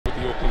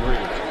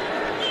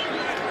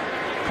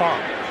Carr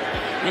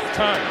with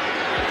time.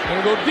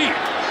 Gonna go deep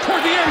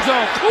toward the end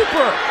zone.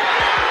 Cooper.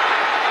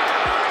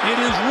 It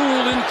is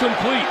ruled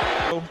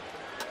incomplete.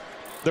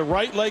 The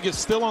right leg is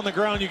still on the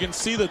ground. You can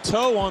see the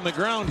toe on the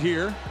ground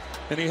here,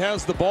 and he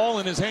has the ball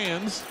in his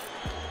hands.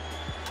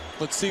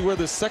 Let's see where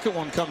the second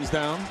one comes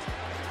down.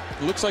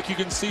 It looks like you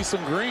can see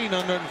some green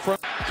under in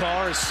front.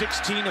 Carr is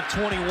 16 of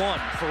 21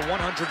 for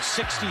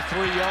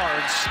 163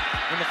 yards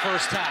in the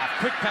first half.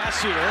 Quick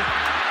pass here.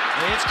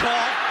 It's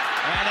caught,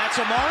 and that's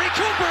Amari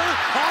Cooper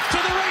off to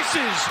the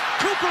races.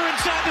 Cooper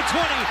inside the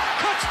 20,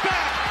 cuts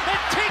back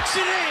and takes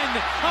it in.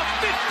 A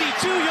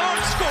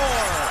 52-yard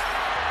score.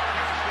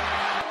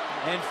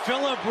 And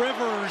Phillip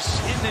Rivers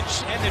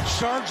and the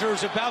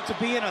Chargers about to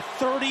be in a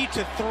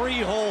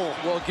 30-3 hole.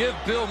 Well, give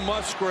Bill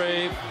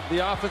Musgrave, the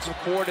offensive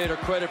coordinator,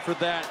 credit for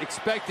that.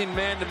 Expecting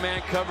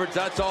man-to-man coverage,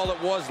 that's all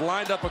it was,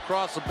 lined up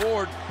across the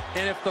board.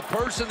 And if the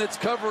person that's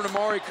covering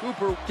Amari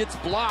Cooper gets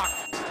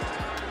blocked.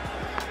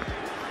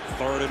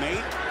 3rd and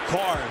 8.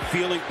 Carr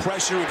feeling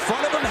pressure in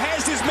front of him,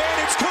 has his man,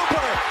 it's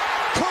Cooper.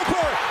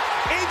 Cooper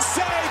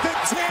inside the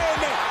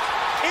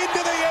 10,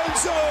 into the end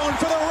zone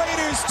for the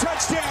Raiders,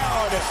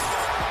 touchdown.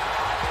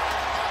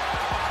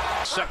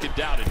 2nd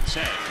down and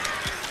 10.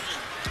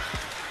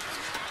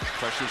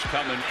 Pressure's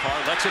coming. Carr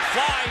lets it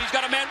fly. He's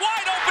got a man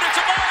wide open.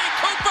 It's Amari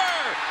Cooper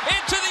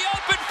into the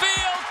open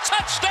field.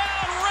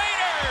 Touchdown,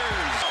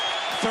 Raiders.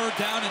 3rd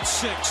down and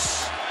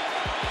 6.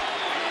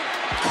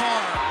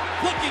 Carr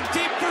looking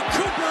deep for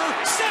Cooper.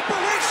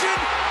 Separation.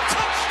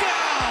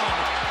 Touchdown.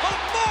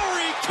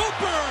 Amari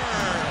Cooper.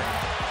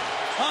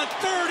 A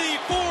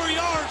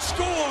 34-yard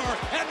score,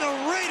 and the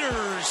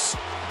Raiders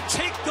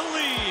take the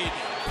lead.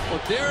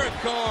 Well, Derek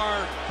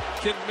Carr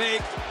can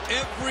make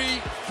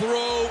every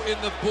throw in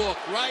the book.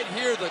 Right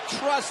here, the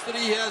trust that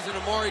he has in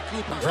Amari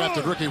Cooper.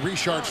 Drafted rookie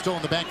Richard still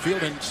in the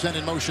backfield and sent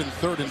in motion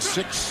 3rd and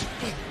 6.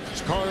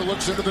 As Carr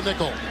looks into the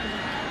nickel.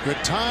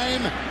 Good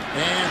time,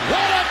 and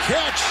what a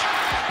catch!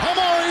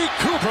 Amari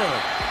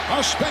Cooper,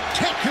 a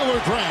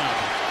spectacular grab.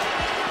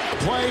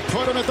 Play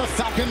put him at the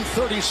Falcon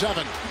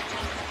 37.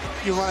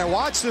 When I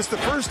watched this the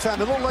first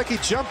time, it looked like he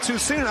jumped too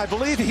soon, and I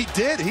believe he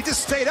did. He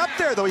just stayed up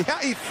there, though.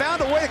 He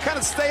found a way to kind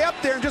of stay up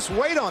there and just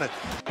wait on it.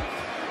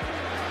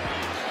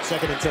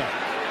 2nd and 10.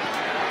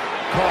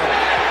 Carr.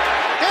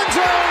 End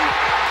zone!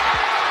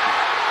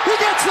 He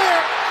gets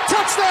there!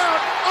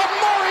 Touchdown!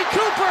 Amari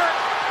Cooper!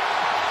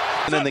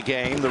 In the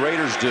game, the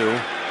Raiders do.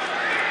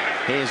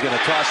 He's going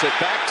to toss it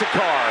back to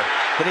Carr.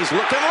 Then he's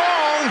looking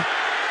long.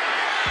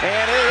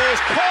 And it is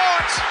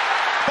caught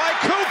by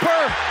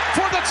Cooper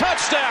for the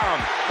touchdown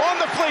on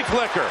the flea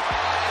flicker.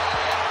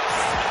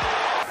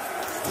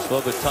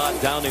 Spoke with Todd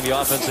Downing, the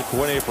offensive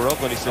coordinator for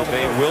Oakland. He said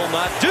they will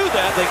not do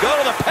that. They go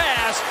to the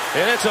pass,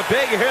 and it's a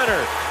big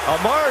hitter.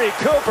 Amari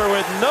Cooper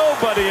with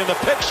nobody in the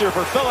picture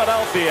for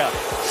Philadelphia.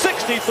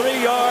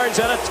 63 yards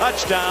and a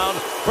touchdown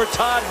for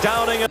Todd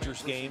Downing.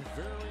 Game.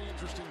 Very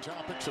interesting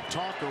topics of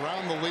talk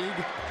around the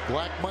league.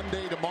 Black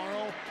Monday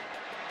tomorrow.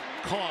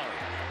 Carr.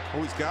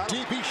 Oh, he's got him.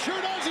 Deep, he sure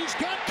does. He's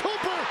got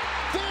Cooper.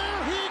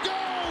 There he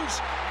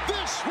goes.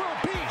 This will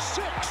be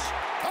 6.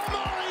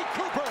 Amari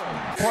Cooper.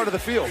 Part of the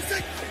field.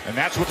 And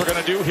that's what they're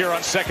going to do here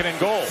on 2nd and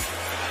goal.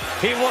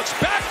 He looks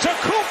back to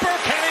Cooper.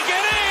 Can he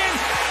get in?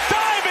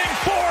 Diving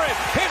for it.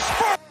 His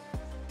first.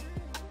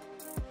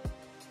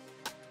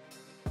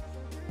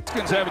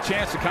 Have a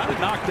chance to kind of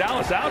knock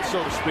Dallas out,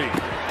 so to speak.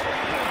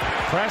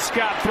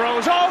 Prescott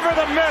throws over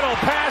the middle.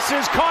 Pass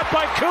is caught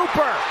by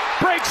Cooper.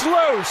 Breaks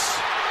loose.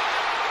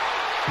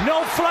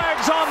 No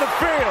flags on the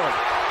field.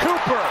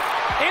 Cooper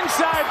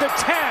inside the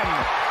 10.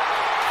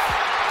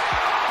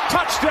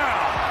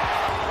 Touchdown.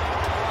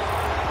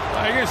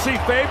 You're going to see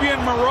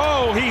Fabian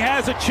Moreau. He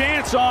has a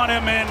chance on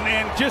him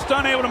and just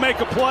unable to make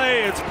a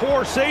play. It's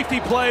poor safety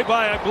play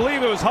by, I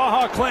believe it was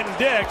Clinton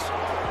Dix.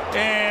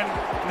 And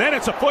then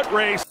it's a foot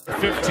race.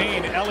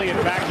 15,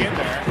 Elliott back in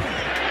there.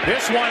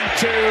 This one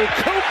to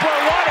Cooper.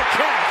 What a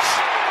catch.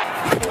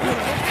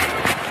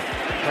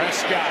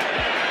 Prescott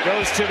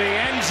goes to the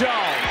end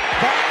zone.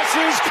 Pass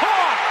is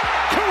caught.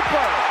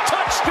 Cooper,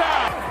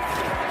 touchdown.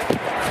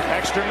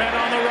 Extra men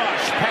on the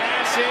rush.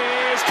 Pass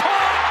is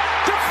caught.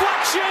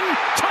 Deflection,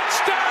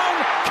 touchdown.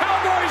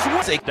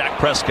 Cowboys win. Dak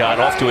Prescott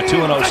off to a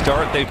 2-0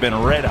 start. They've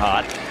been red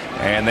hot,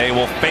 and they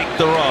will fake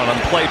the run on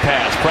play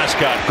pass.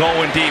 Prescott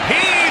going deep.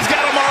 He's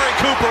got Amari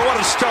Cooper. What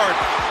a start.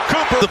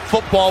 Cooper. The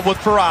football with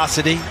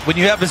ferocity. When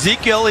you have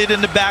Ezekiel Elliott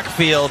in the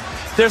backfield,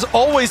 there's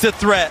always the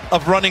threat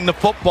of running the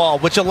football,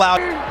 which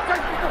allowed.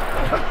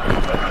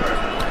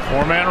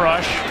 4-man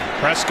rush.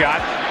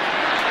 Prescott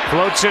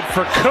floats it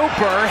for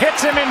Cooper.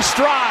 Hits him in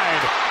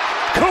stride.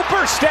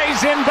 Cooper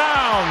stays in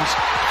bounds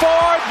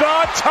for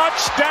the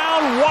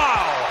touchdown.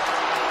 Wow.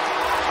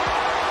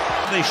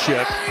 They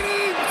shift.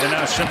 And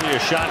now simply a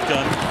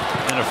shotgun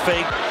and a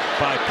fake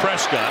by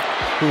Prescott,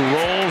 who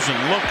rolls and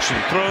looks and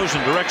throws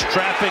and directs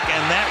traffic,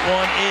 and that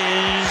one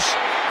is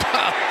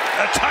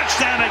a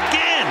touchdown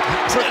again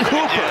for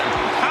Cooper.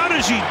 How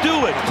does he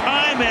do it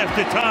time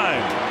after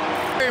time?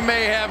 They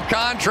may have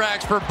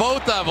contracts for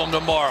both of them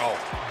tomorrow.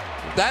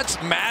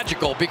 That's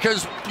magical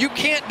because you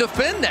can't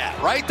defend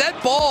that, right?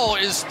 That ball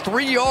is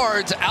 3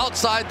 yards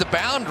outside the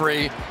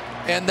boundary,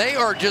 and they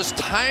are just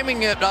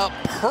timing it up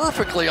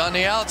perfectly on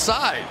the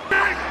outside.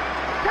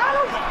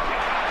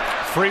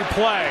 Free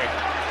play.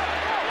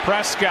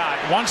 Prescott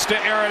wants to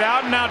air it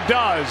out, now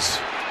does.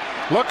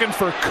 Looking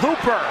for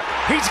Cooper.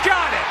 He's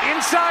got it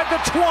inside the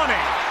 20.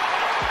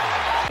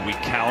 We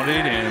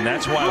counted, and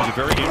that's why it was a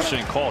very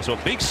interesting call. So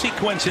a big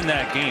sequence in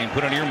that game.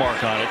 Put an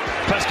earmark on it.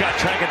 Prescott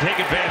trying to take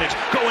advantage.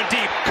 Going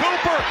deep.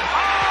 Cooper.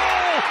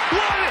 Oh!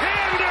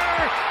 One-hander!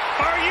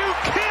 Are you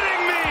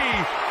kidding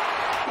me?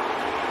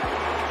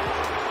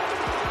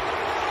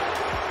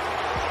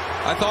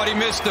 I thought he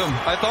missed him.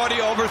 I thought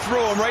he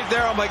overthrew him right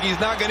there. I'm like, he's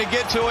not going to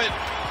get to it.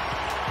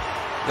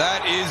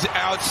 That is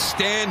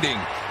outstanding.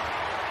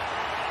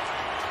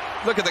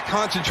 Look at the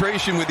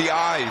concentration with the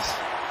eyes.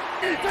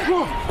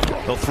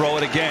 They'll throw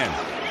it again.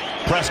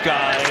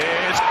 Prescott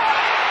is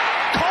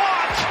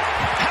caught.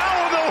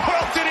 How in the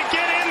world did it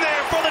get in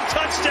there for the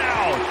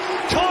touchdown?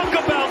 Talk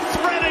about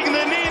threading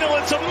the needle.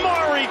 It's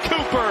Amari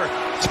Cooper.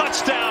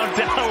 Touchdown,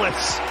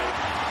 Dallas.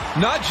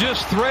 Not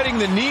just threading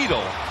the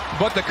needle,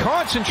 but the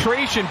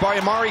concentration by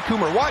Amari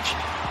Cooper. Watch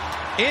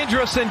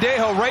Andrew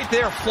Sendejo right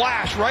there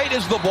flash right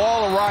as the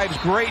ball arrives.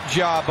 Great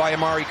job by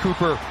Amari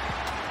Cooper.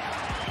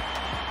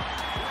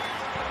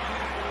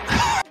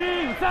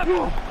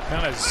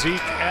 Kind of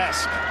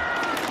Zeke-esque.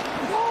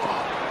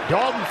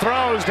 Dalton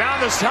throws down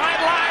the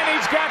sideline.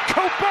 He's got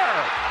Cooper.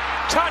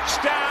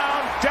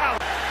 Touchdown,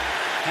 Dallas.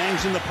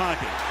 Hangs in the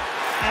pocket.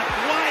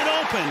 Wide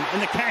open,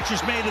 and the catch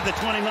is made at the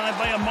 29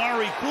 by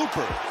Amari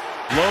Cooper.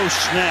 Low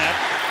snap.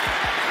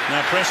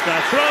 Now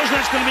Prescott throws, and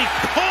that's going to be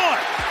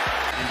caught.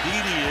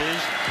 Indeed he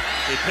is.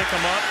 They pick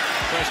him up.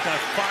 Prescott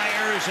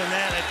fires, and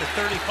then at the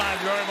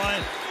 35-yard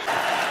line.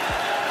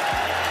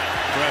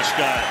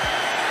 Prescott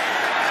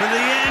to the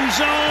end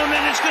zone,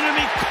 and it's going to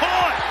be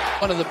caught.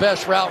 One of the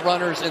best route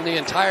runners in the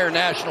entire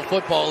National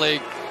Football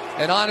League,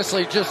 and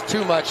honestly, just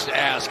too much to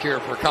ask here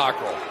for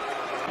Cockrell.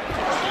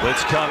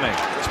 Blitz coming.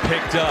 It's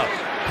picked up.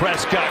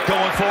 Prescott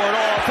going for it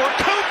all for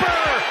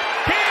Cooper.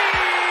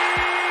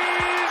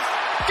 He's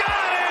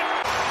got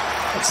it.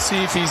 Let's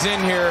see if he's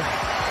in here.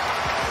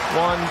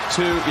 1,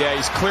 2. Yeah,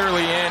 he's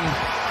clearly in.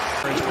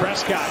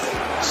 Prescott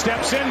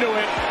steps into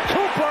it.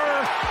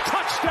 Cooper,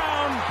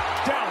 touchdown,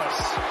 Dallas.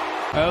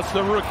 That's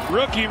the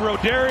rookie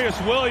Rodarius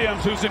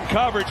Williams who's in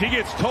coverage. He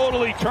gets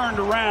totally turned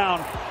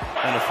around.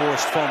 And a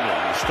forced fumble.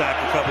 You stack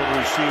a couple of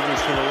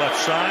receivers to the left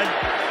side.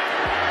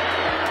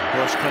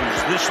 Rush comes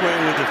this way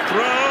with the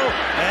throw,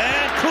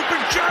 and Cooper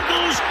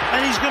juggles,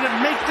 and he's going to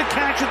make the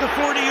catch at the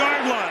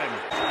 40-yard line.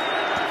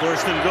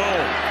 First and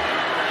goal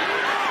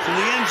to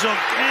the end zone,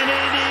 and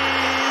it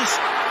is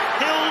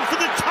held for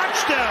the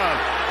touchdown.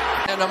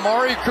 And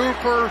Amari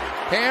Cooper,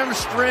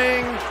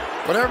 hamstring,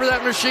 whatever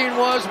that machine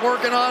was,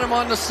 working on him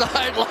on the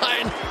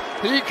sideline.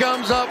 He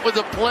comes up with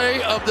the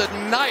play of the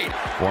night.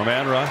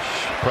 Four-man rush.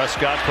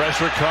 Prescott,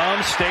 pressure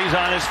comes, stays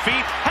on his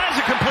feet, has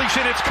a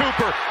completion. It's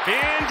Cooper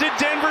into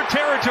Denver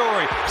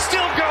territory.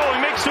 Still going,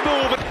 makes the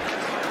move.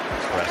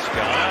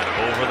 Prescott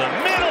over the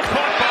middle,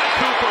 caught by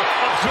Cooper.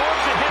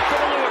 Absorbs a hit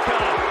from Aluaka.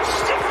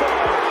 Stiff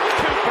arm.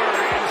 Cooper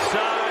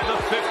inside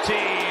the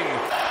 15.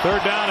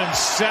 Third down and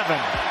 7.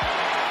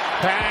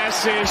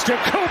 Passes to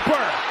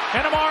Cooper,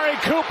 and Amari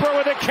Cooper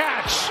with a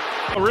catch.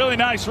 A really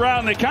nice route,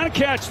 and they kind of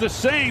catch the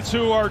Saints,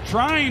 who are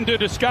trying to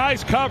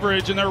disguise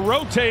coverage, and they're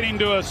rotating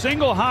to a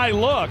single high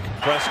look.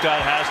 Prescott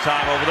has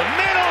time over the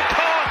middle,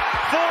 caught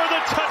for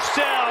the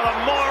touchdown,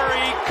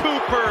 Amari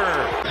Cooper.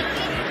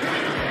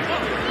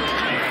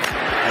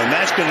 And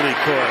that's going to be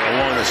caught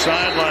along the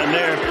sideline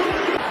there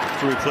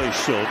to replace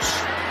Schultz.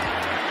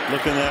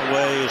 Looking that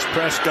way is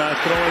Prescott,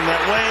 throwing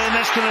that way, and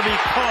that's going to be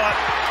caught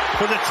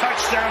for the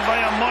touchdown by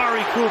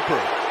Amari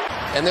Cooper.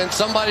 And then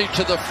somebody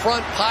to the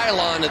front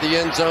pylon of the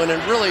end zone,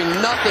 and really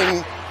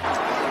nothing.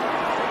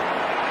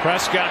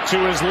 Prescott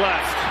to his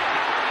left.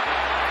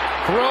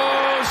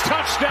 Throws,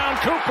 touchdown,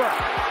 Cooper.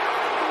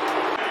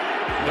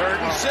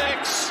 3rd and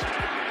 6.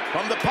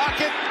 From the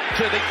pocket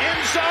to the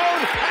end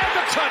zone, and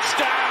the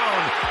touchdown,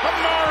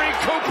 Amari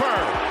Cooper.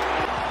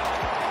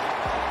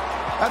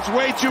 That's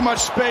way too much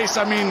space.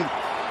 I mean,